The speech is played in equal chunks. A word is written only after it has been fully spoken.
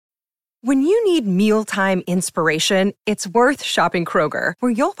When you need mealtime inspiration, it's worth shopping Kroger,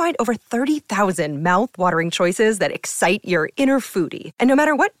 where you'll find over 30,000 mouth-watering choices that excite your inner foodie. And no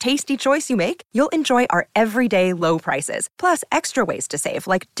matter what tasty choice you make, you'll enjoy our everyday low prices, plus extra ways to save,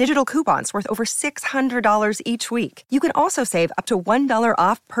 like digital coupons worth over $600 each week. You can also save up to $1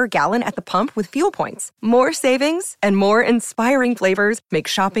 off per gallon at the pump with fuel points. More savings and more inspiring flavors make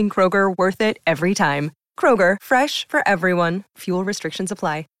shopping Kroger worth it every time. Kroger, fresh for everyone. Fuel restrictions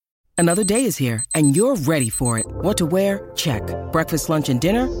apply. Another day is here, and you're ready for it. What to wear? Check. Breakfast, lunch, and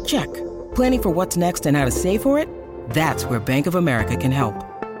dinner? Check. Planning for what's next and how to save for it? That's where Bank of America can help.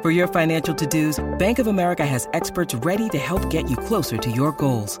 For your financial to-dos, Bank of America has experts ready to help get you closer to your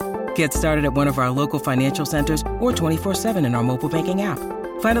goals. Get started at one of our local financial centers or 24/7 in our mobile banking app.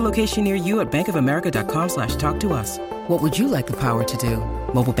 Find a location near you at bankofamerica.com/talktous. What would you like the power to do?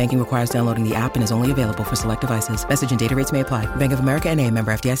 Mobile banking requires downloading the app and is only available for select devices. Message and data rates may apply. Bank of America N.A.,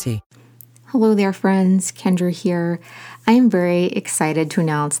 member FDIC. Hello there, friends. Kendra here. I am very excited to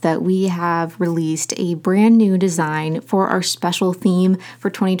announce that we have released a brand new design for our special theme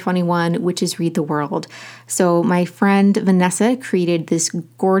for 2021, which is Read the World. So my friend Vanessa created this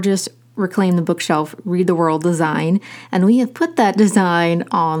gorgeous Reclaim the Bookshelf, Read the World design, and we have put that design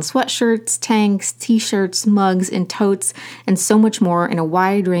on sweatshirts, tanks, t-shirts, mugs, and totes, and so much more in a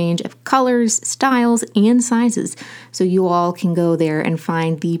wide range of colors, styles, and sizes. So you all can go there and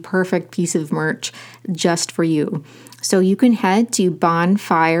find the perfect piece of merch just for you. So you can head to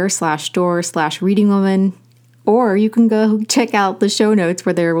bonfire/store/readingwoman, or you can go check out the show notes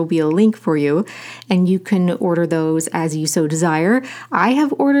where there will be a link for you, and you can order those as you so desire. I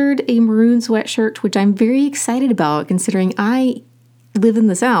have ordered a maroon sweatshirt, which I'm very excited about considering I live in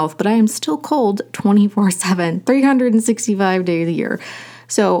the South, but I am still cold 24/7, 365 days a year.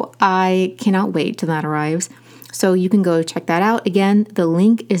 So I cannot wait till that arrives. So you can go check that out. Again, the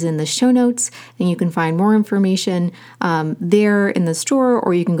link is in the show notes, and you can find more information there in the store,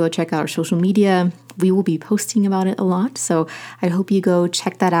 or you can go check out our social media. We will be posting about it a lot, so I hope you go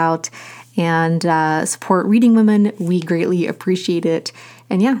check that out and support Reading Women. We greatly appreciate it.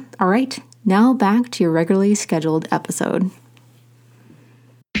 And yeah, all right, now back to your regularly scheduled episode.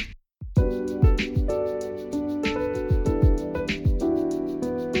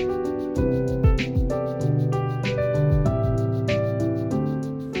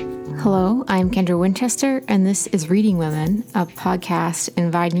 Hello, I'm Kendra Winchester, and this is Reading Women, a podcast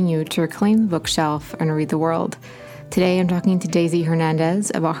inviting you to reclaim the bookshelf and read the world. Today I'm talking to Daisy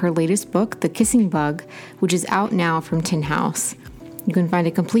Hernandez about her latest book, The Kissing Bug, which is out now from Tin House. You can find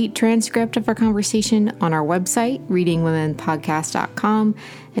a complete transcript of our conversation on our website, readingwomenpodcast.com,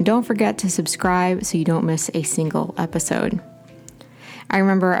 and don't forget to subscribe so you don't miss a single episode. I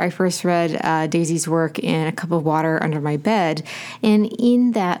remember I first read Daisy's work in A Cup of Water Under My Bed, and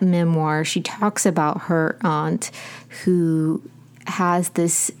in that memoir, she talks about her aunt who has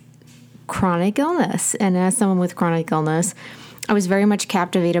this chronic illness. And as someone with chronic illness, I was very much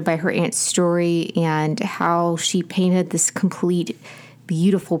captivated by her aunt's story and how she painted this complete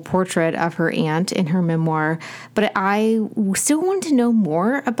beautiful portrait of her aunt in her memoir. But I still wanted to know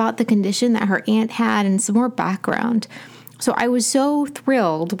more about the condition that her aunt had and some more background. So I was so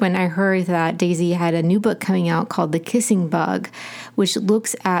thrilled when I heard that Daisy had a new book coming out called The Kissing Bug, which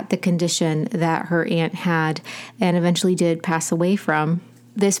looks at the condition that her aunt had and eventually did pass away from.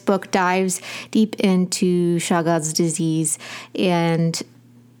 This book dives deep into Chagas disease and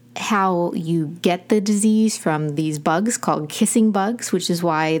how you get the disease from these bugs called kissing bugs, which is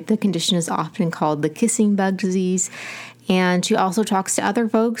why the condition is often called the kissing bug disease. And she also talks to other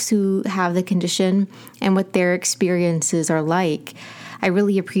folks who have the condition and what their experiences are like. I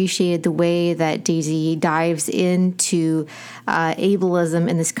really appreciated the way that Daisy dives into ableism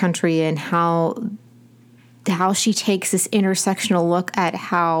in this country and how she takes this intersectional look at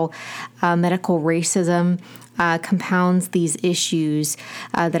how medical racism compounds these issues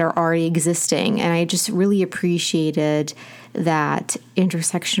that are already existing. And I just really appreciated that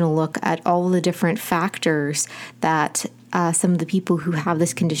intersectional look at all the different factors that some of the people who have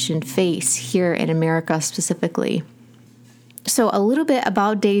this condition face here in America specifically. So a little bit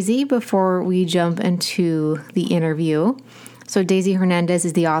about Daisy before we jump into the interview. So Daisy Hernandez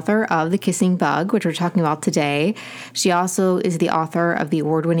is the author of The Kissing Bug, which we're talking about today. She also is the author of the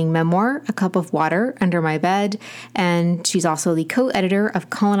award-winning memoir, A Cup of Water Under My Bed, and she's also the co-editor of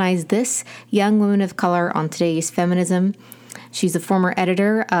Colonize This, Young Women of Color on Today's Feminism. She's a former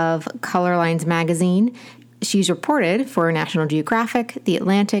editor of Color Lines magazine. She's reported for National Geographic, The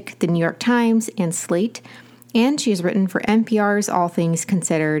Atlantic, The New York Times, and Slate. And she has written for NPR's All Things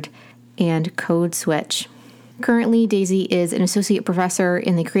Considered and Code Switch. Currently, Daisy is an associate professor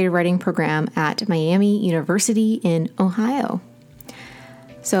in the creative writing program at Miami University in Ohio.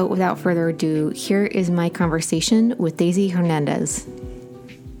 So without further ado, here is my conversation with Daisy Hernandez.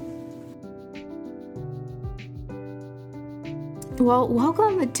 Well,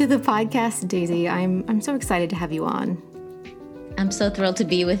 welcome to the podcast, Daisy. I'm so excited to have you on. I'm so thrilled to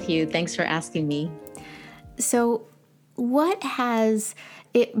be with you. Thanks for asking me. So, what has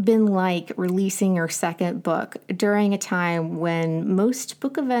it been like releasing your second book during a time when most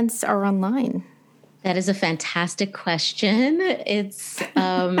book events are online? That is a fantastic question. It's,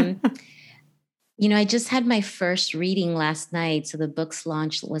 I just had my first reading last night. So the book's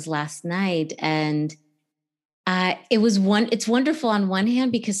launch was last night. And it's wonderful on one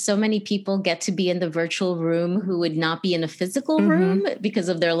hand because so many people get to be in the virtual room who would not be in a physical room because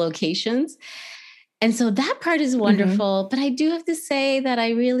of their locations. And so that part is wonderful. But I do have to say that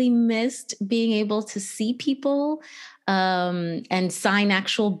I really missed being able to see people and sign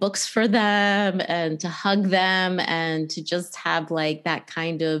actual books for them and to hug them and to just have like that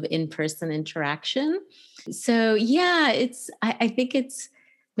kind of in-person interaction. So yeah, I think it's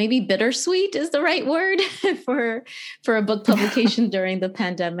maybe bittersweet is the right word for a book publication during the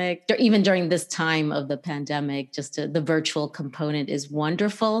pandemic, or even during this time of the pandemic. Just the virtual component is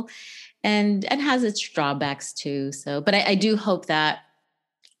wonderful and has its drawbacks too. So, but I do hope that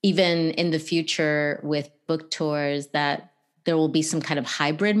even in the future with book tours that there will be some kind of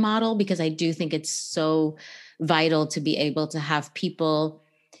hybrid model, because I do think it's so vital to be able to have people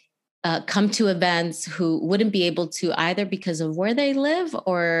come to events who wouldn't be able to either because of where they live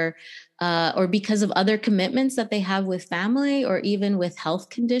or because of other commitments that they have with family or even with health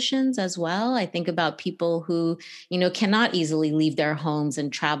conditions as well. I think about people who, cannot easily leave their homes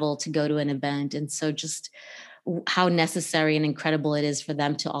and travel to go to an event. And so just how necessary and incredible it is for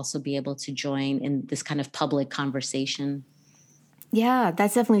them to also be able to join in this kind of public conversation. Yeah,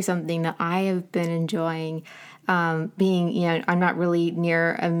 that's definitely something that I have been enjoying. Being, I'm not really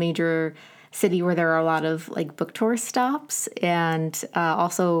near a major city where there are a lot of like book tour stops, and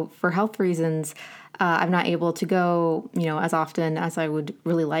also for health reasons, I'm not able to go, as often as I would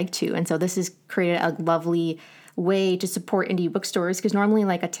really like to. And so this has created a lovely way to support indie bookstores, because normally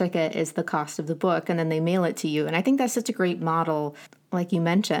like a ticket is the cost of the book and then they mail it to you. And I think that's such a great model, like you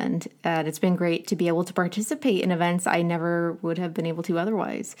mentioned. And it's been great to be able to participate in events I never would have been able to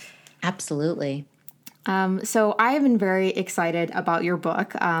otherwise. Absolutely. So I have been very excited about your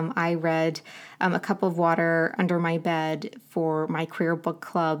book. I read A Cup of Water Under My Bed for my Queer Book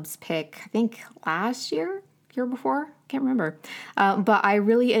Club's pick, I think last year before, can't remember. But I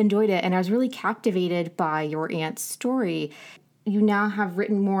really enjoyed it, and I was really captivated by your aunt's story. You now have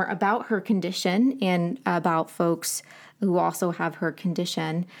written more about her condition and about folks who also have her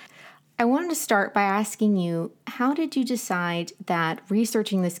condition. I wanted to start by asking you, how did you decide that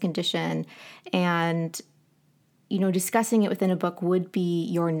researching this condition and, discussing it within a book would be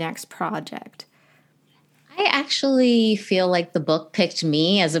your next project? I actually feel like the book picked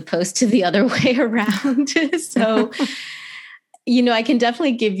me as opposed to the other way around. So, I can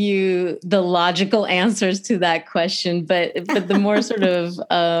definitely give you the logical answers to that question, but the more sort of,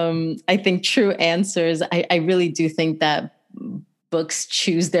 I think, true answers, I really do think that books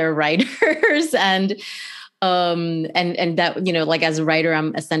choose their writers and that, like as a writer,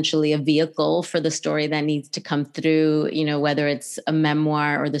 I'm essentially a vehicle for the story that needs to come through, whether it's a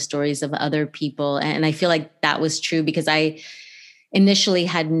memoir or the stories of other people. And I feel like that was true because I initially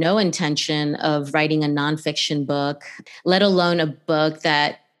had no intention of writing a nonfiction book, let alone a book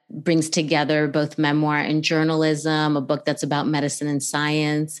that brings together both memoir and journalism, a book that's about medicine and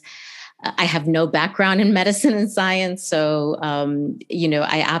science. I have no background in medicine and science. So,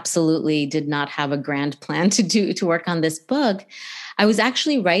 I absolutely did not have a grand plan to work on this book. I was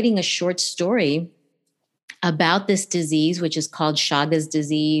actually writing a short story about this disease, which is called Chagas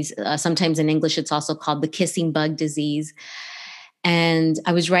disease. Sometimes in English, it's also called the kissing bug disease. And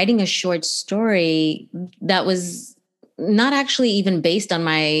I was writing a short story that was not actually even based on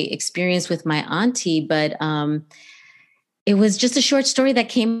my experience with my auntie, but it was just a short story that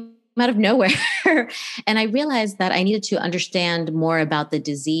came out of nowhere. And I realized that I needed to understand more about the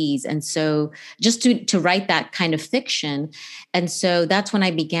disease. And so just to write that kind of fiction. And so that's when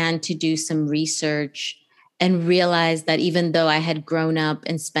I began to do some research and realized that even though I had grown up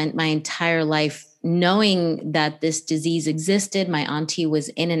and spent my entire life knowing that this disease existed, my auntie was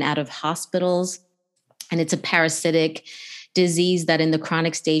in and out of hospitals, and it's a parasitic disease that in the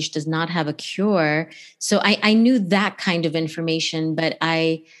chronic stage does not have a cure. So I knew that kind of information, but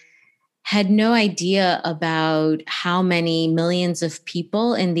I had no idea about how many millions of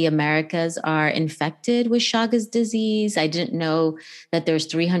people in the Americas are infected with Chagas disease. I didn't know that there's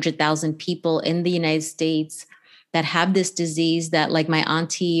 300,000 people in the United States that have this disease, that, like my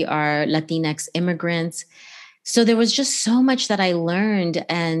auntie, are Latinx immigrants. So there was just so much that I learned.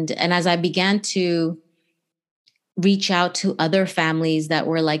 And as I began to reach out to other families that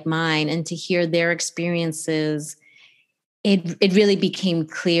were like mine and to hear their experiences, it really became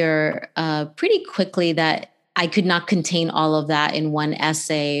clear pretty quickly that I could not contain all of that in one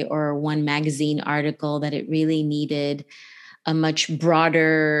essay or one magazine article, that it really needed a much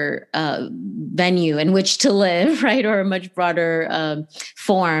broader venue in which to live, right? Or a much broader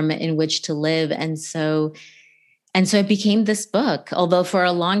form in which to live. And so it became this book. Although for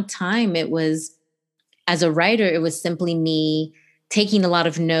a long time it was, as a writer, it was simply me taking a lot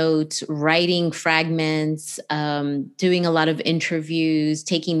of notes, writing fragments, doing a lot of interviews,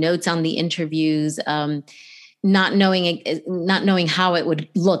 taking notes on the interviews, not knowing how it would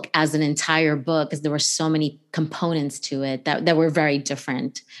look as an entire book, because there were so many components to it that were very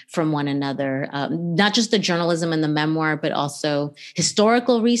different from one another. Not just the journalism and the memoir, but also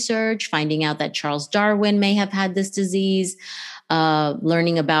historical research, finding out that Charles Darwin may have had this disease,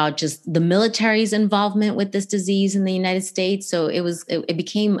 learning about just the military's involvement with this disease in the United States. So it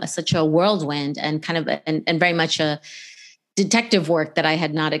became such a whirlwind and kind of and very much a detective work that I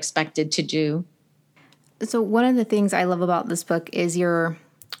had not expected to do. So one of the things I love about this book is your,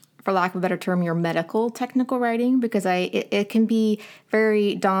 for lack of a better term, your medical technical writing, because it can be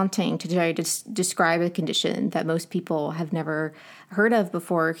very daunting to try to describe a condition that most people have never heard of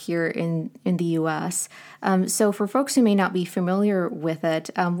before here in the U.S. So for folks who may not be familiar with it,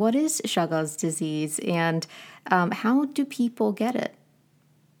 what is Chagas disease, and how do people get it?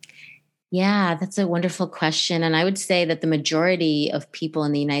 Yeah, that's a wonderful question. And I would say that the majority of people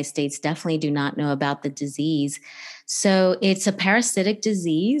in the United States definitely do not know about the disease. So it's a parasitic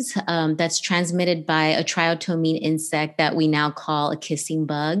disease that's transmitted by a triotomine insect that we now call a kissing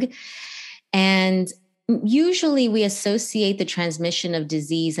bug. And usually we associate the transmission of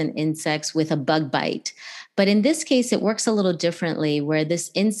disease in insects with a bug bite. But in this case, it works a little differently, where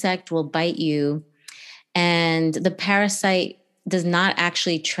this insect will bite you and the parasite does not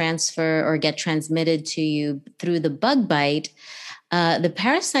actually transfer or get transmitted to you through the bug bite. The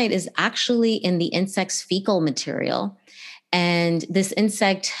parasite is actually in the insect's fecal material. And this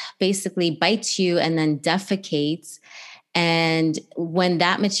insect basically bites you and then defecates. And when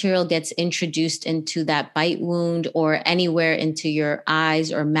that material gets introduced into that bite wound or anywhere into your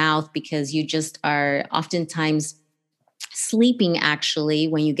eyes or mouth, because you just are oftentimes sleeping, actually,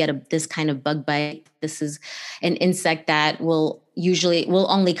 when you get this kind of bug bite, this is an insect that will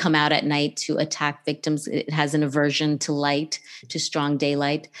only come out at night to attack victims. It has an aversion to light, to strong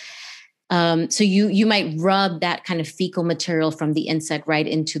daylight. So you might rub that kind of fecal material from the insect right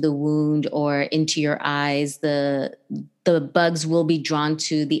into the wound or into your eyes. The bugs will be drawn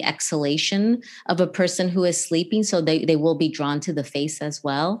to the exhalation of a person who is sleeping, so they will be drawn to the face as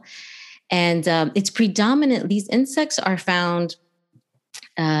well. And it's predominant, these insects are found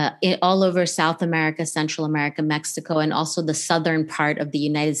all over South America, Central America, Mexico, and also the southern part of the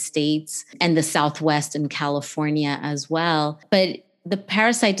United States and the Southwest and California as well. But the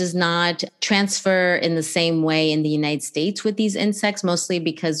parasite does not transfer in the same way in the United States with these insects, mostly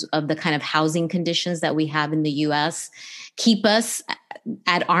because of the kind of housing conditions that we have in the US keep us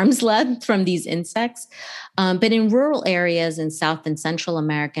at arm's length from these insects. But in rural areas in South and Central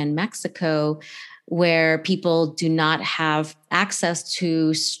America and Mexico, where people do not have access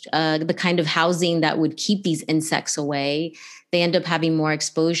to the kind of housing that would keep these insects away, they end up having more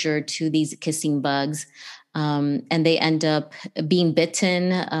exposure to these kissing bugs. And they end up being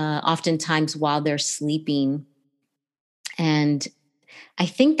bitten, oftentimes while they're sleeping. And I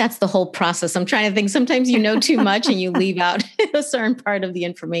think that's the whole process. I'm trying to think. Sometimes you know too much and you leave out a certain part of the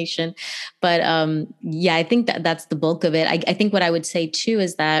information. But yeah, I think that's the bulk of it. I think what I would say too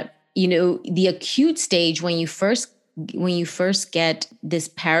is that, the acute stage, when you first get this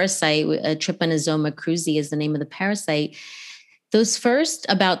parasite, Trypanosoma cruzi is the name of the parasite. Those first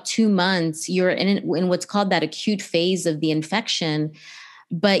about 2 months, you're in what's called that acute phase of the infection,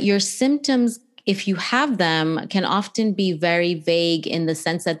 but your symptoms, if you have them, can often be very vague in the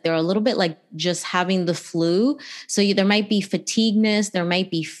sense that they're a little bit like just having the flu. So there might be fatigueness, there might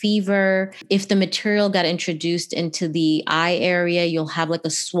be fever. If the material got introduced into the eye area, you'll have like a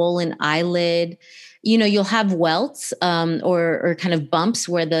swollen eyelid. You'll have welts or kind of bumps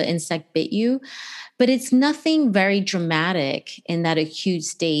where the insect bit you. But it's nothing very dramatic in that acute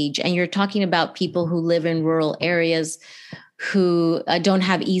stage. And you're talking about people who live in rural areas who don't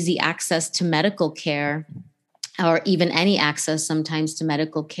have easy access to medical care or even any access sometimes to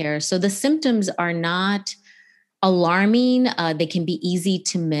medical care. So the symptoms are not alarming. They can be easy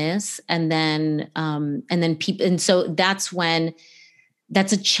to miss. And so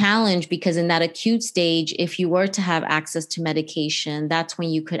that's a challenge, because in that acute stage, if you were to have access to medication, that's when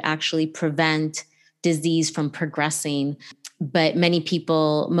you could actually prevent disease from progressing. But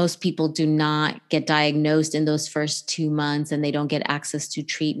most people do not get diagnosed in those first 2 months, and they don't get access to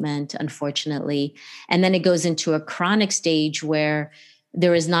treatment, unfortunately. And then it goes into a chronic stage where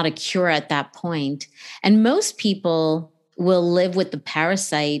there is not a cure at that point. And most people will live with the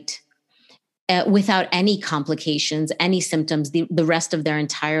parasite without any complications, any symptoms, the rest of their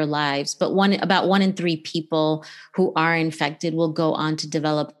entire lives. But about 1 in 3 people who are infected will go on to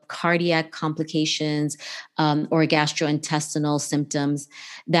develop cardiac complications or gastrointestinal symptoms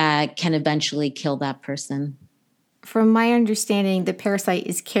that can eventually kill that person. From my understanding, the parasite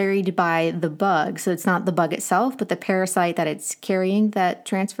is carried by the bug. So it's not the bug itself, but the parasite that it's carrying that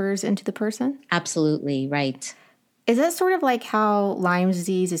transfers into the person? Absolutely, right. Is that sort of like how Lyme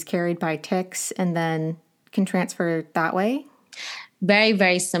disease is carried by ticks and then can transfer that way? Very,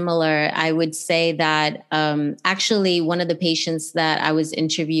 very similar. I would say that actually one of the patients that I was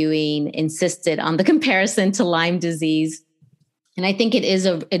interviewing insisted on the comparison to Lyme disease. And I think it is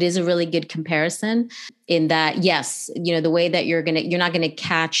a really good comparison in that, yes, the way that you're not going to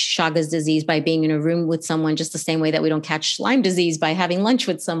catch Chagas disease by being in a room with someone, just the same way that we don't catch Lyme disease by having lunch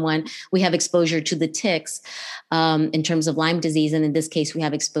with someone. We have exposure to the ticks in terms of Lyme disease. And in this case, we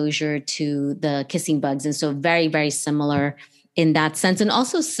have exposure to the kissing bugs. And so very, very similar in that sense. And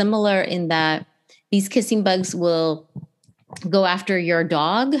also similar in that these kissing bugs will go after your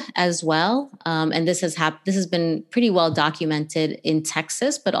dog as well. And this has been pretty well documented in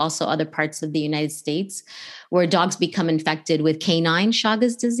Texas, but also other parts of the United States, where dogs become infected with canine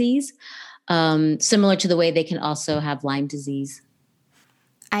Chagas disease, similar to the way they can also have Lyme disease.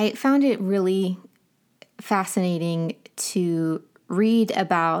 I found it really fascinating to read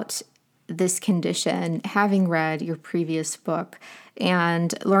about this condition, having read your previous book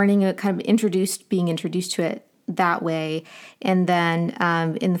and learning being introduced to it that way. And then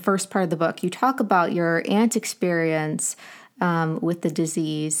in the first part of the book, you talk about your aunt's experience with the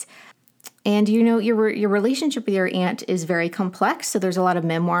disease. And your relationship with your aunt is very complex. So there's a lot of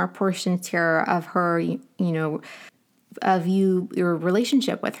memoir portions here of her, your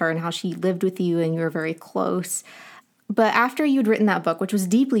relationship with her and how she lived with you and you were very close. But after you'd written that book, which was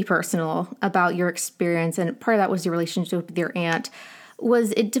deeply personal about your experience, and part of that was your relationship with your aunt,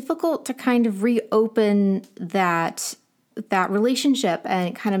 was it difficult to kind of reopen that relationship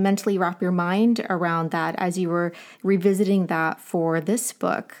and kind of mentally wrap your mind around that as you were revisiting that for this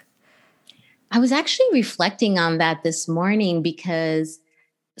book? I was actually reflecting on that this morning because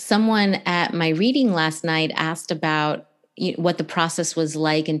someone at my reading last night asked about what the process was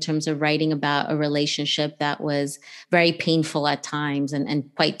like in terms of writing about a relationship that was very painful at times and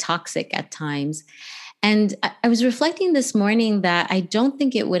quite toxic at times. And I was reflecting this morning that I don't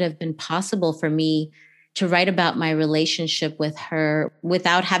think it would have been possible for me to write about my relationship with her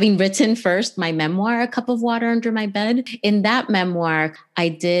without having written first my memoir, A Cup of Water Under My Bed. In that memoir, I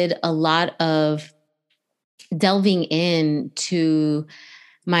did a lot of delving into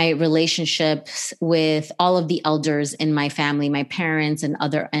my relationships with all of the elders in my family, my parents and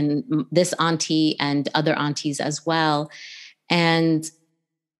this auntie and other aunties as well. And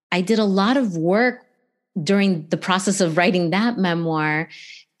I did a lot of work during the process of writing that memoir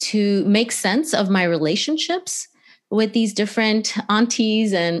to make sense of my relationships with these different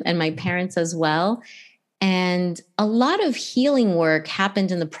aunties and my parents as well. And a lot of healing work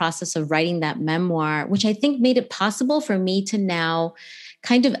happened in the process of writing that memoir, which I think made it possible for me to now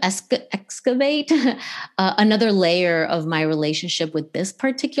kind of excavate another layer of my relationship with this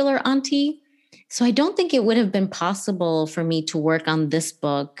particular auntie. So I don't think it would have been possible for me to work on this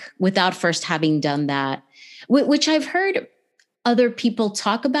book without first having done that, which I've heard other people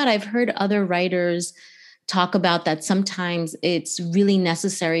talk about. I've heard other writers talk about that sometimes it's really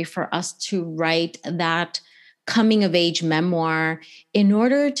necessary for us to write that coming of age memoir in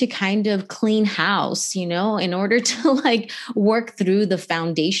order to kind of clean house, in order to work through the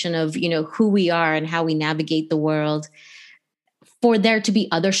foundation of, who we are and how we navigate the world, for there to be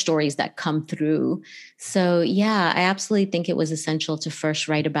other stories that come through. So yeah, I absolutely think it was essential to first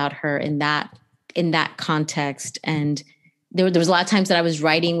write about her in that context. And there was a lot of times that I was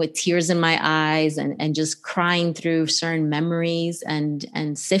writing with tears in my eyes and just crying through certain memories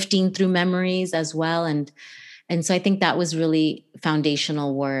and sifting through memories as well. And so I think that was really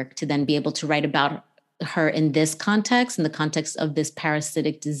foundational work to then be able to write about her in this context, in the context of this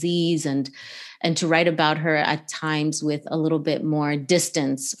parasitic disease, and to write about her at times with a little bit more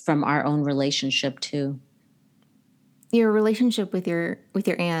distance from our own relationship too. Your relationship with your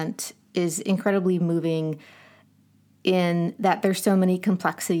aunt is incredibly moving in that there's so many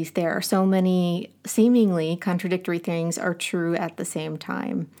complexities there. So many seemingly contradictory things are true at the same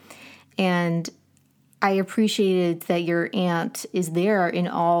time. And I appreciated that your aunt is there in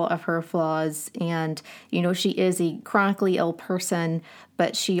all of her flaws. And, she is a chronically ill person,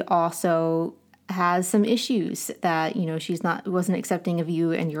 but she also has some issues that, wasn't accepting of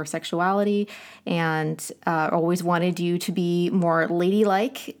you and your sexuality, and always wanted you to be more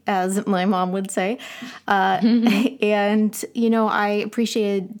ladylike, as my mom would say. And, I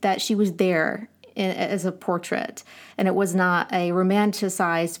appreciated that she was there as a portrait, and it was not a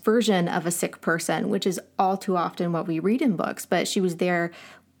romanticized version of a sick person, which is all too often what we read in books, but she was there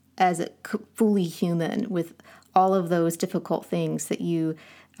as a fully human with all of those difficult things that you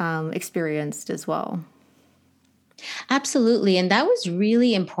experienced as well. Absolutely. And that was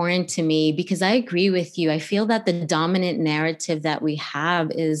really important to me because I agree with you. I feel that the dominant narrative that we have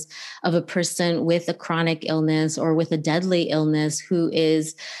is of a person with a chronic illness or with a deadly illness who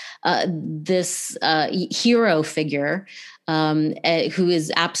is this hero figure who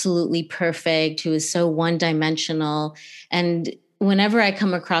is absolutely perfect, who is so one-dimensional. And whenever I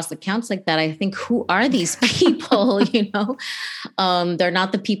come across accounts like that, I think, who are these people? They're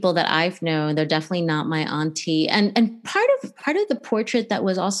not the people that I've known. They're definitely not my auntie. And part of the portrait that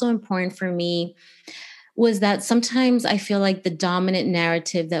was also important for me was that sometimes I feel like the dominant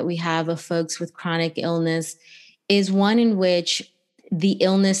narrative that we have of folks with chronic illness is one in which the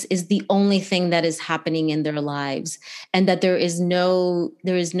illness is the only thing that is happening in their lives, and that there is no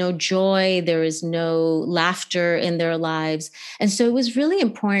joy, there is no laughter in their lives. And so it was really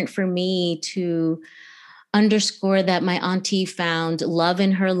important for me to underscore that my auntie found love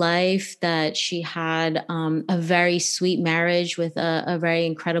in her life, that she had a very sweet marriage with a very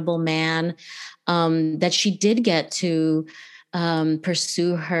incredible man, that she did get to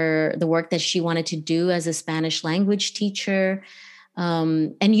pursue the work that she wanted to do as a Spanish language teacher.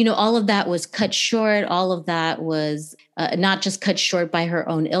 And all of that was cut short. All of that was not just cut short by her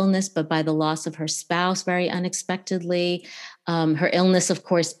own illness, but by the loss of her spouse very unexpectedly. Her illness, of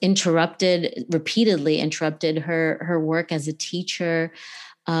course, repeatedly interrupted her work as a teacher.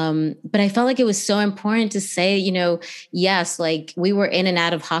 But I felt like it was so important to say, yes, like we were in and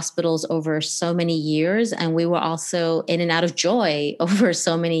out of hospitals over so many years, and we were also in and out of joy over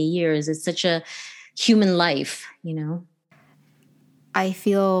so many years. It's such a human life, I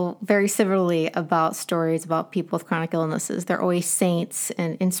feel very similarly about stories about people with chronic illnesses. They're always saints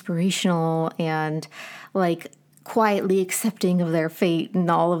and inspirational and like quietly accepting of their fate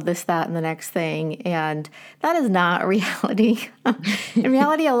and all of this, that, and the next thing. And that is not reality. In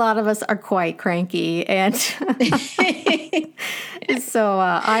reality, a lot of us are quite cranky. And so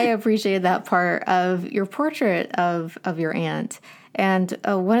I appreciate that part of your portrait of your aunt. And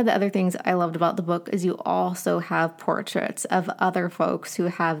one of the other things I loved about the book is you also have portraits of other folks who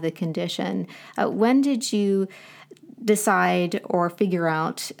have the condition. When did you decide or figure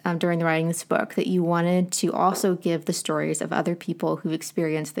out during the writing of this book that you wanted to also give the stories of other people who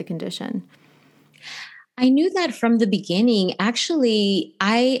experienced the condition? I knew that from the beginning. Actually,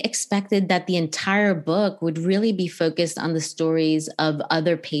 I expected that the entire book would really be focused on the stories of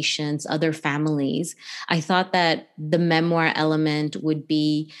other patients, other families. I thought that the memoir element would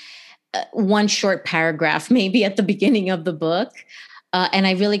be one short paragraph, maybe at the beginning of the book. And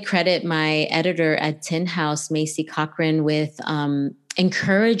I really credit my editor at Tin House, Macy Cochran, with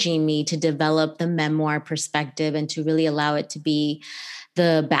encouraging me to develop the memoir perspective and to really allow it to be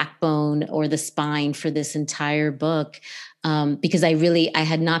the backbone or the spine for this entire book, because I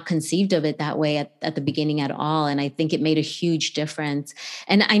had not conceived of it that way at the beginning at all. And I think it made a huge difference.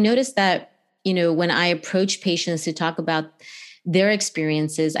 And I noticed that, when I approach patients to talk about their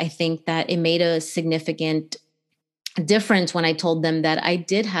experiences, I think that it made a significant difference when I told them that I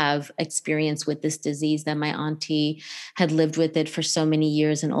did have experience with this disease, that my auntie had lived with it for so many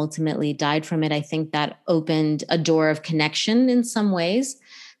years and ultimately died from it. I think that opened a door of connection in some ways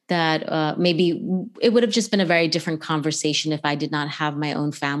that maybe it would have just been a very different conversation if I did not have my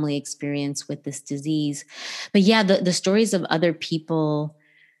own family experience with this disease. But yeah, the stories of other people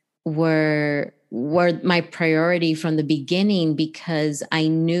were my priority from the beginning, because I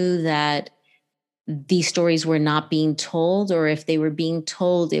knew that these stories were not being told, or if they were being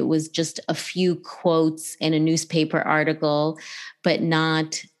told, it was just a few quotes in a newspaper article, but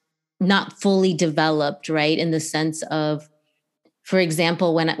not fully developed, right? In the sense of, for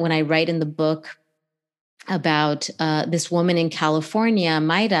example, when I write in the book about this woman in California,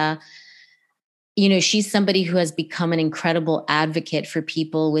 Maida. She's somebody who has become an incredible advocate for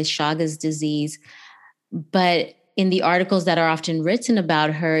people with Chagas disease. But in the articles that are often written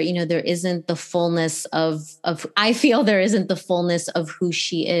about her, there isn't the fullness of I feel there isn't the fullness of who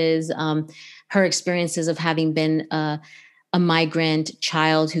she is. Her experiences of having been a migrant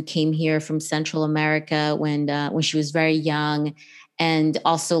child who came here from Central America when she was very young, and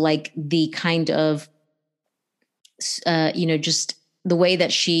also like the kind of just the way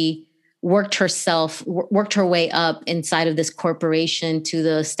that she worked her way up inside of this corporation to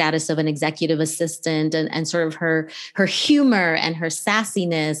the status of an executive assistant, and sort of her humor and her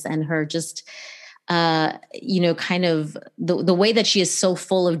sassiness and her just, kind of the way that she is so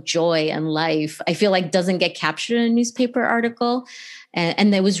full of joy and life, I feel like doesn't get captured in a newspaper article.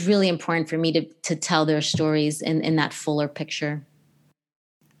 And it was really important for me to tell their stories in that fuller picture.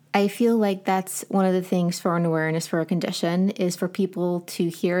 I feel like that's one of the things for an awareness for a condition is for people to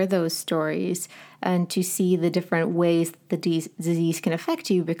hear those stories and to see the different ways the disease can affect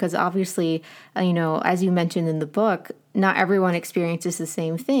you. Because obviously, as you mentioned in the book, not everyone experiences the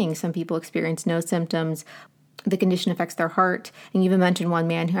same thing. Some people experience no symptoms. The condition affects their heart. And you even mentioned one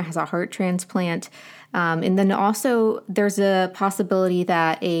man who has a heart transplant. And then also there's a possibility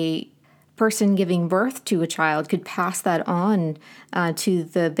that a person giving birth to a child could pass that on to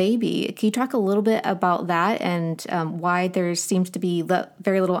the baby. Can you talk a little bit about that and why there seems to be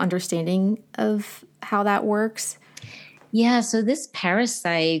very little understanding of how that works? Yeah, so this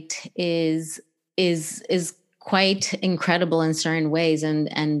parasite is quite incredible in certain ways,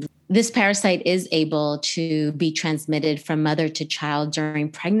 and this parasite is able to be transmitted from mother to child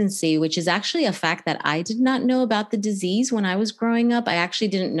during pregnancy, which is actually a fact that I did not know about the disease when I was growing up. I actually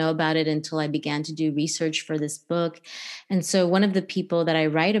didn't know about it until I began to do research for this book. And so one of the people that I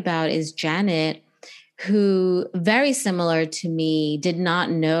write about is Janet, who, very similar to me, did not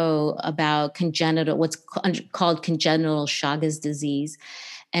know about what's called congenital Chagas disease.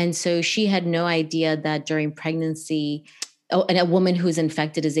 And so she had no idea that during pregnancy, and a woman who's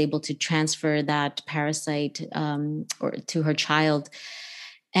infected is able to transfer that parasite or to her child.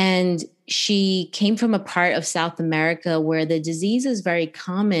 And she came from a part of South America where the disease is very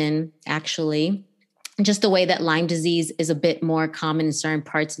common, actually, just the way that Lyme disease is a bit more common in certain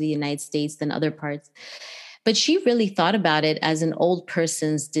parts of the United States than other parts. But she really thought about it as an old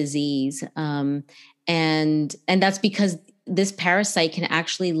person's disease. And that's because this parasite can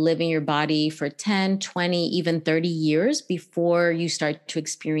actually live in your body for 10, 20, even 30 years before you start to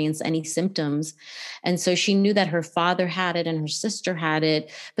experience any symptoms. And so she knew that her father had it and her sister had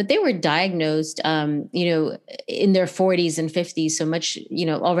it, but they were diagnosed, in their 40s and 50s, so much,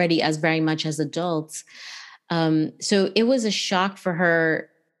 already as very much as adults. So it was a shock for her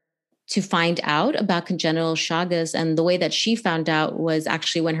to find out about congenital Chagas. And the way that she found out was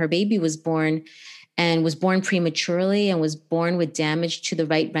actually when her baby was born, and was born prematurely and was born with damage to the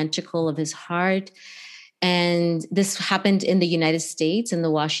right ventricle of his heart. And this happened in the United States, in the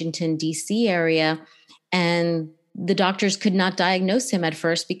Washington, D.C. area. And the doctors could not diagnose him at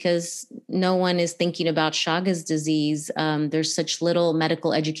first because no one is thinking about Chagas disease. There's such little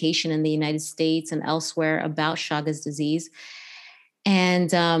medical education in the United States and elsewhere about Chagas disease.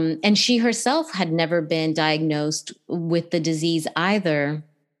 And she herself had never been diagnosed with the disease either.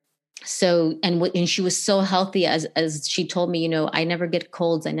 So, and she was so healthy, as she told me, I never get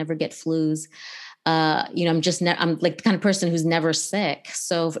colds, I never get flus. I'm like the kind of person who's never sick.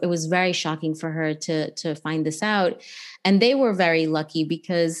 So it was very shocking for her to find this out. And they were very lucky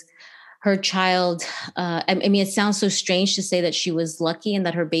because her child, it sounds so strange to say that she was lucky and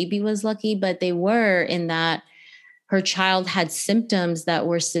that her baby was lucky, but they were, in that her child had symptoms that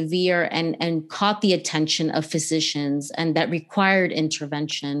were severe and caught the attention of physicians, and that required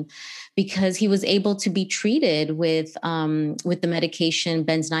intervention because he was able to be treated with the medication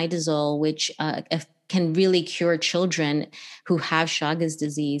benznidazole, which can really cure children who have Chagas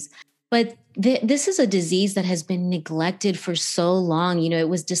disease. But this is a disease that has been neglected for so long. It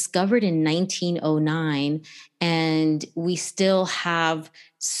was discovered in 1909, and we still have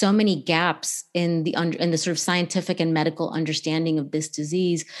so many gaps in the sort of scientific and medical understanding of this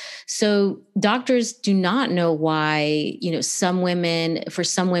disease. So doctors do not know why, for some women,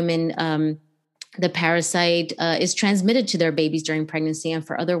 the parasite is transmitted to their babies during pregnancy, and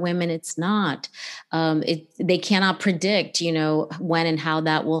for other women, it's not. They cannot predict, when and how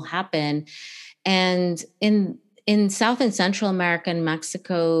that will happen. And in South and Central America and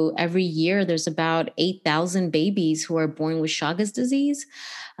Mexico, every year there's about 8,000 babies who are born with Chagas disease.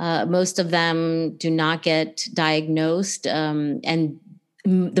 Most of them do not get diagnosed, and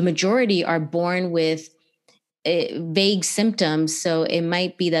the majority are born with vague symptoms. So it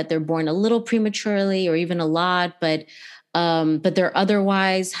might be that they're born a little prematurely or even a lot, but they're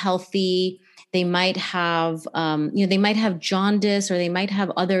otherwise healthy. They might have, they might have jaundice, or they might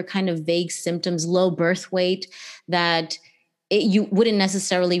have other kind of vague symptoms, low birth weight, that you wouldn't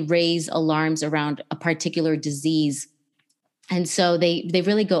necessarily raise alarms around a particular disease. And so they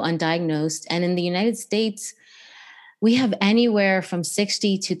really go undiagnosed. And in the United States, we have anywhere from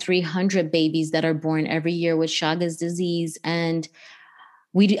 60 to 300 babies that are born every year with Chagas disease. And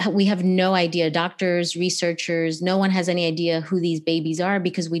we have no idea, doctors, researchers, no one has any idea who these babies are,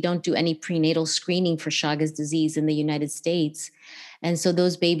 because we don't do any prenatal screening for Chagas disease in the United States. And so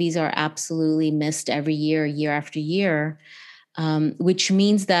those babies are absolutely missed every year, year after year, which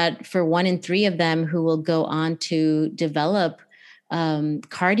means that for 1 in 3 of them who will go on to develop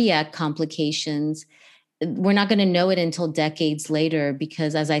cardiac complications, we're not going to know it until decades later,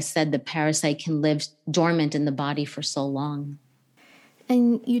 because, as I said, the parasite can live dormant in the body for so long.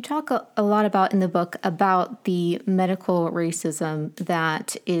 And you talk a lot about in the book about the medical racism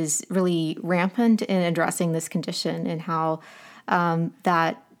that is really rampant in addressing this condition, and how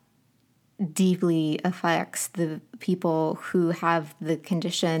that deeply affects the people who have the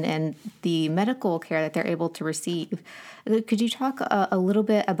condition and the medical care that they're able to receive. Could you talk a little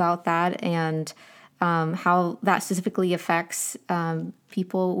bit about that, and how that specifically affects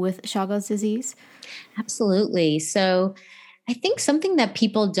people with Chagas disease? Absolutely. So I think something that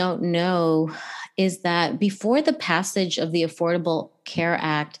people don't know is that before the passage of the Affordable Care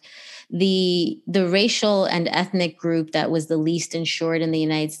Act, the racial and ethnic group that was the least insured in the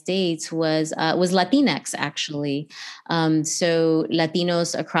United States was Latinx, actually. So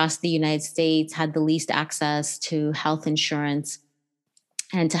Latinos across the United States had the least access to health insurance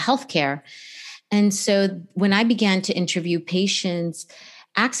and to healthcare. And so when I began to interview patients,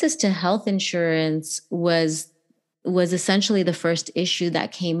 access to health insurance was essentially the first issue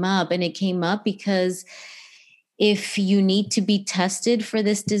that came up. And it came up because if you need to be tested for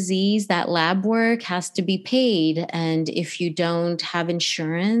this disease, that lab work has to be paid. And if you don't have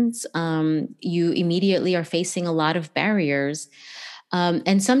insurance, you immediately are facing a lot of barriers.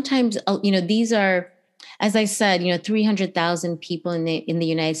 And sometimes, these are, as I said, 300,000 people in the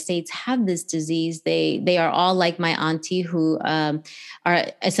United States have this disease. They are all like my auntie, who are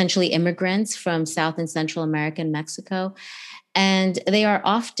essentially immigrants from South and Central America and Mexico. And they are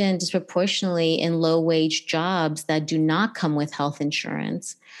often disproportionately in low-wage jobs that do not come with health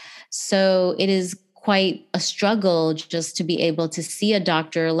insurance. So it is quite a struggle just to be able to see a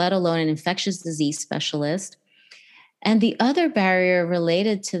doctor, let alone an infectious disease specialist. And the other barrier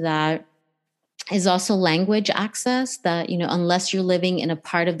related to that is also language access, that, unless you're living in a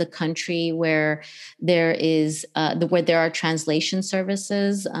part of the country where there is where there are translation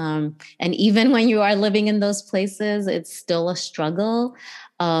services, and even when you are living in those places, it's still a struggle,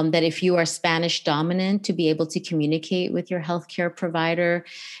 that if you are Spanish dominant, to be able to communicate with your healthcare provider.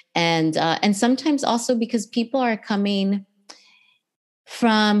 And sometimes also because people are coming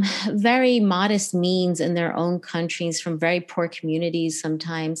from very modest means in their own countries, from very poor communities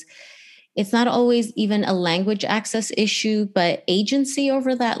sometimes. It's not always even a language access issue, but agency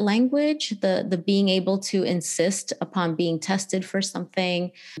over that language, the being able to insist upon being tested for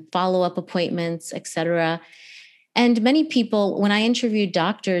something, follow-up appointments, et cetera. And many people, when I interviewed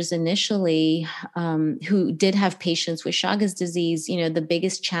doctors initially who did have patients with Chagas disease, the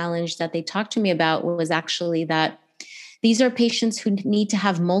biggest challenge that they talked to me about was actually that these are patients who need to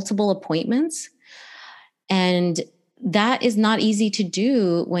have multiple appointments. And that is not easy to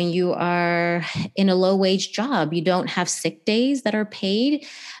do when you are in a low-wage job. You don't have sick days that are paid.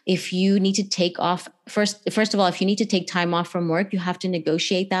 If you need to take off, first of all, if you need to take time off from work, you have to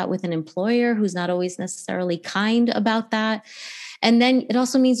negotiate that with an employer who's not always necessarily kind about that. And then it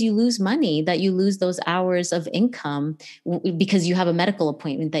also means you lose money, that you lose those hours of income because you have a medical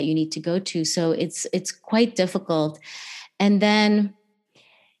appointment that you need to go to. So it's quite difficult. And then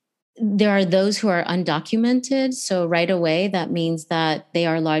there are those who are undocumented. So right away, that means that they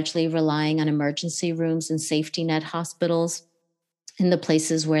are largely relying on emergency rooms and safety net hospitals in the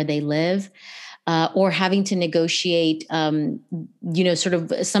places where they live, or having to negotiate, sort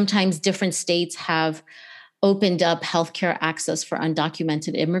of sometimes different states have opened up healthcare access for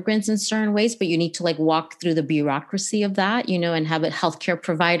undocumented immigrants in certain ways, but you need to walk through the bureaucracy of that, and have a healthcare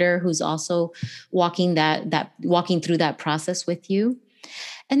provider who's also walking through that process with you.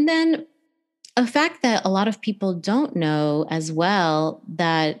 And then a fact that a lot of people don't know as well,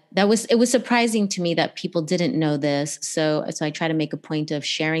 it was surprising to me that people didn't know this. So I try to make a point of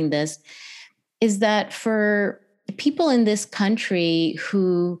sharing this, is that for people in this country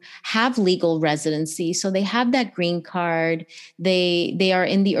who have legal residency, so they have that green card, they are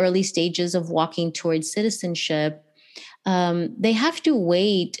in the early stages of walking towards citizenship, they have to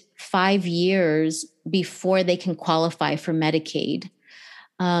wait 5 years before they can qualify for Medicaid.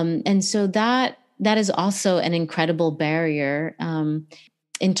 And so that is also an incredible barrier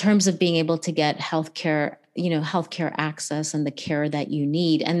in terms of being able to get healthcare access and the care that you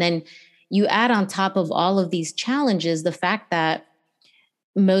need. And then you add on top of all of these challenges, the fact that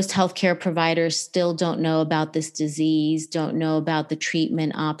most healthcare providers still don't know about this disease, don't know about the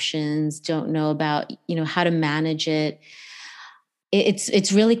treatment options, don't know about, how to manage it.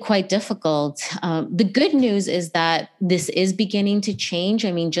 It's really quite difficult. The good news is that this is beginning to change.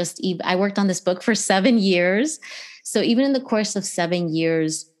 I mean, I worked on this book for 7 years. So even in the course of 7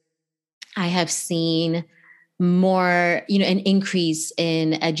 years, I have seen more, an increase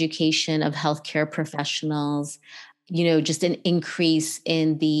in education of healthcare professionals, just an increase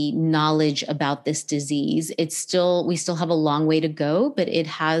in the knowledge about this disease. We still have a long way to go, but it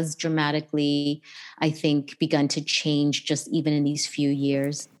has dramatically, I think, begun to change just even in these few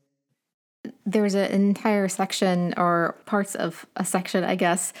years. There's an entire section or parts of a section, I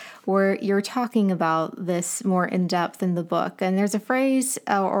guess, where you're talking about this more in depth in the book. And there's a phrase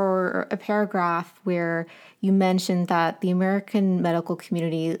or a paragraph where you mentioned that the American medical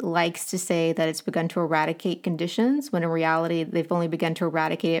community likes to say that it's begun to eradicate conditions, when in reality, they've only begun to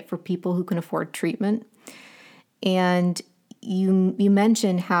eradicate it for people who can afford treatment. And you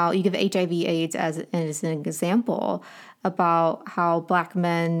mentioned how you give HIV/AIDS as an example about how Black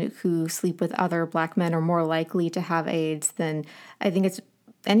men who sleep with other Black men are more likely to have AIDS than, I think it's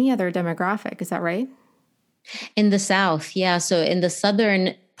any other demographic. Is that right? In the South, yeah. So in the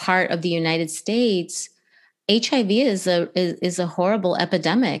southern part of the United States, HIV is a horrible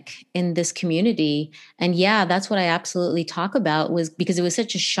epidemic in this community. And yeah, that's what I absolutely talk about, was because it was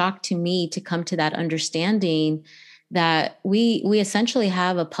such a shock to me to come to that understanding that we essentially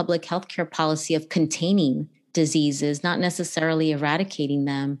have a public healthcare policy of containing diseases, not necessarily eradicating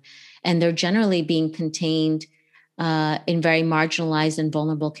them. And they're generally being contained in very marginalized and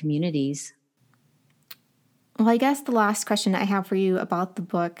vulnerable communities. Well, I guess the last question I have for you about the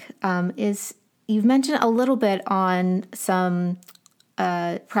book is, you've mentioned a little bit on some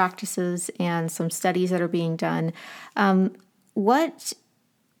practices and some studies that are being done. What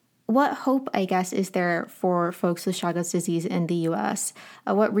hope, I guess, is there for folks with Chagas disease in the U.S.?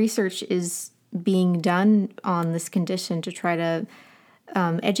 What research is being done on this condition to try to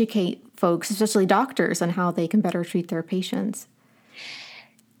educate folks, especially doctors, on how they can better treat their patients?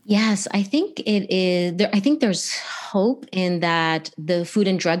 Yes, I think it is. I think there's hope in that the Food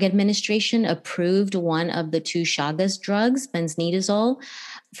and Drug Administration approved one of the 2 Chagas drugs, benznidazole,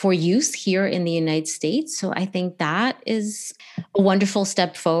 for use here in the United States. So I think that is a wonderful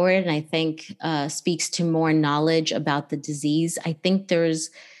step forward, and I think speaks to more knowledge about the disease. I think there's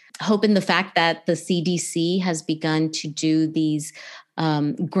hope in the fact that the CDC has begun to do these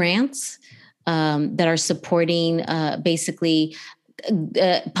grants that are supporting basically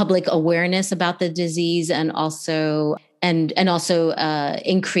public awareness about the disease, and also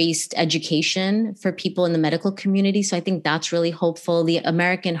increased education for people in the medical community. So I think that's really hopeful. The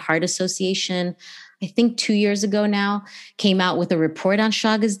American Heart Association, I think 2 years ago now, came out with a report on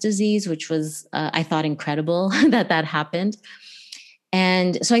Chagas disease, which was, I thought, incredible that happened.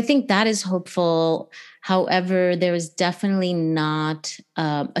 And so I think that is hopeful. However, there is definitely not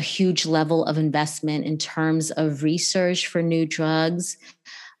a huge level of investment in terms of research for new drugs.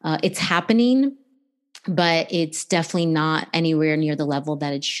 It's happening, but it's definitely not anywhere near the level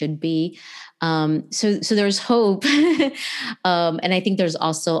that it should be. So there's hope. And I think there's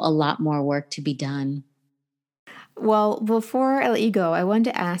also a lot more work to be done. Well, before I let you go, I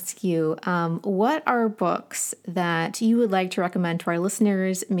wanted to ask you, what are books that you would like to recommend to our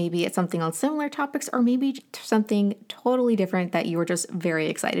listeners? Maybe it's something on similar topics, or maybe something totally different that you were just very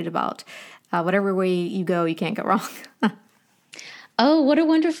excited about. Whatever way you go, you can't go wrong. Oh, what a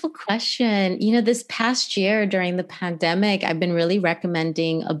wonderful question. This past year during the pandemic, I've been really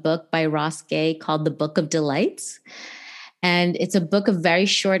recommending a book by Ross Gay called The Book of Delights. And it's a book of very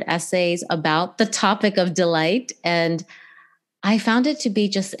short essays about the topic of delight. And I found it to be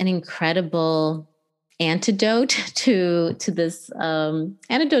just an incredible antidote to this.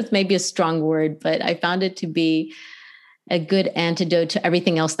 Antidote may be a strong word, but I found it to be a good antidote to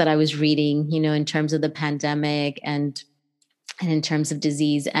everything else that I was reading, in terms of the pandemic and in terms of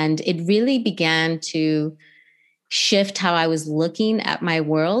disease. And it really began to shift how I was looking at my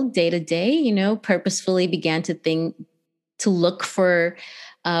world day to day, purposefully began to look for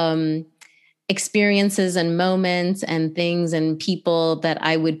experiences and moments and things and people that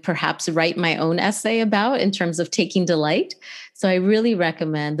I would perhaps write my own essay about in terms of taking delight. So I really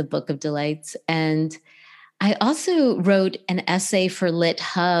recommend the Book of Delights. And I also wrote an essay for Lit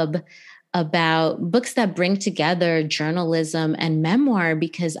Hub about books that bring together journalism and memoir,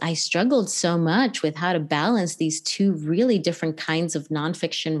 because I struggled so much with how to balance these two really different kinds of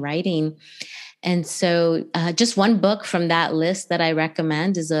nonfiction writing. And so just one book from that list that I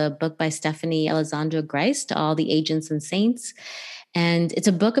recommend is a book by Stephanie Elizondo Grist, All the Agents and Saints. And it's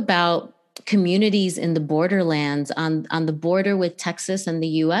a book about communities in the borderlands, on the border with Texas and the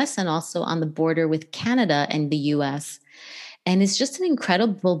US, and also on the border with Canada and the US. And it's just an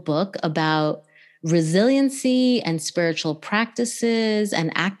incredible book about resiliency and spiritual practices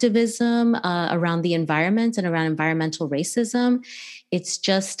and activism around the environment and around environmental racism. It's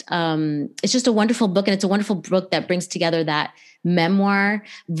just a wonderful book, and it's a wonderful book that brings together that memoir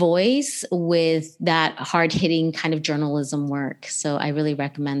voice with that hard-hitting kind of journalism work. So I really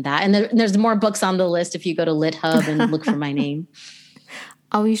recommend that. And there's more books on the list if you go to Lit Hub and look for my name.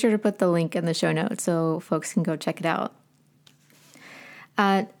 I'll be sure to put the link in the show notes so folks can go check it out.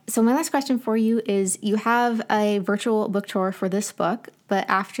 So my last question for you is, you have a virtual book tour for this book, but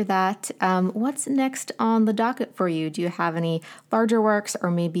after that, what's next on the docket for you? Do you have any larger works or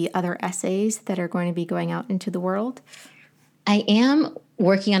maybe other essays that are going to be going out into the world? I am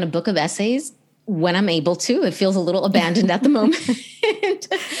working on a book of essays when I'm able to. It feels a little abandoned at the moment,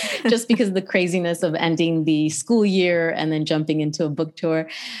 just because of the craziness of ending the school year and then jumping into a book tour.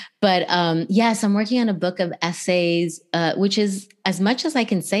 But yes, I'm working on a book of essays, which is as much as I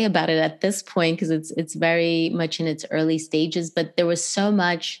can say about it at this point, because it's very much in its early stages. But there was so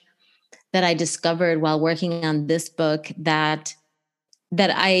much that I discovered while working on this book that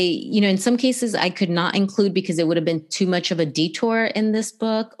I, in some cases I could not include because it would have been too much of a detour in this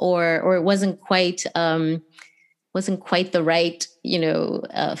book, or it wasn't quite the right,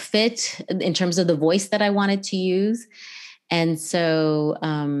 fit in terms of the voice that I wanted to use. And so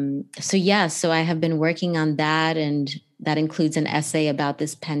I have been working on that, and that includes an essay about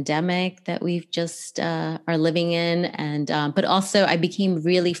this pandemic that we've just are living in. And, but also I became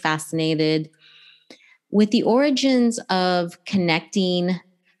really fascinated with the origins of connecting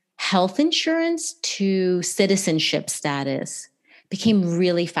health insurance to citizenship status. Became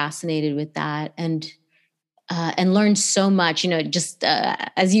really fascinated with that, and learned so much,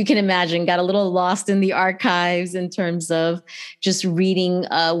 as you can imagine, got a little lost in the archives in terms of just reading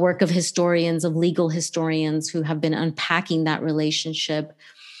work of historians, of legal historians who have been unpacking that relationship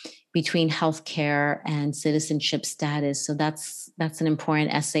between healthcare and citizenship status. So that's an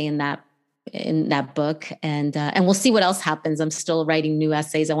important essay in that book. And we'll see what else happens. I'm still writing new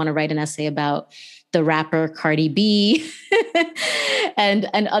essays. I want to write an essay about the rapper Cardi B and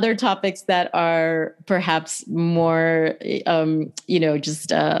other topics that are perhaps more,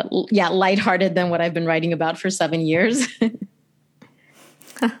 lighthearted than what I've been writing about for 7 years.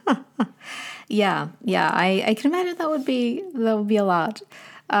 Yeah. I can imagine that would be a lot.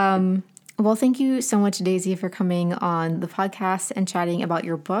 Well, thank you so much, Daisy, for coming on the podcast and chatting about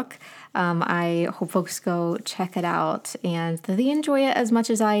your book. I hope folks go check it out and that they enjoy it as much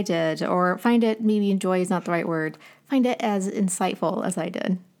as I did, or find it, maybe enjoy is not the right word, find it as insightful as I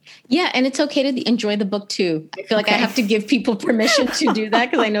did. Yeah, and it's okay to enjoy the book too. I feel like I have to give people permission to do that,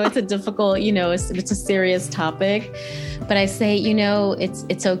 because I know it's a difficult, it's a serious topic. But I say,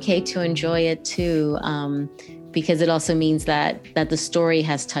 it's okay to enjoy it too, because it also means that the story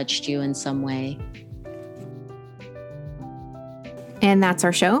has touched you in some way. And that's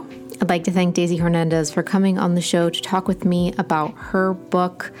our show. I'd like to thank Daisy Hernandez for coming on the show to talk with me about her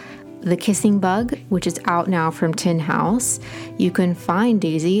book, The Kissing Bug, which is out now from Tin House. You can find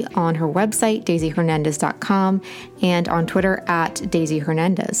Daisy on her website, daisyhernandez.com, and on Twitter at Daisy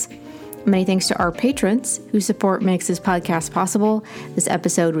Hernandez. Many thanks to our patrons whose support makes this podcast possible. This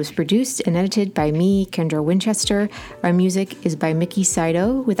episode was produced and edited by me, Kendra Winchester. Our music is by Mickey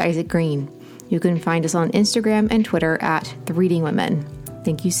Saito with Isaac Green. You can find us on Instagram and Twitter at The Reading Women.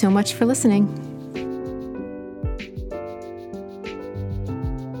 Thank you so much for listening.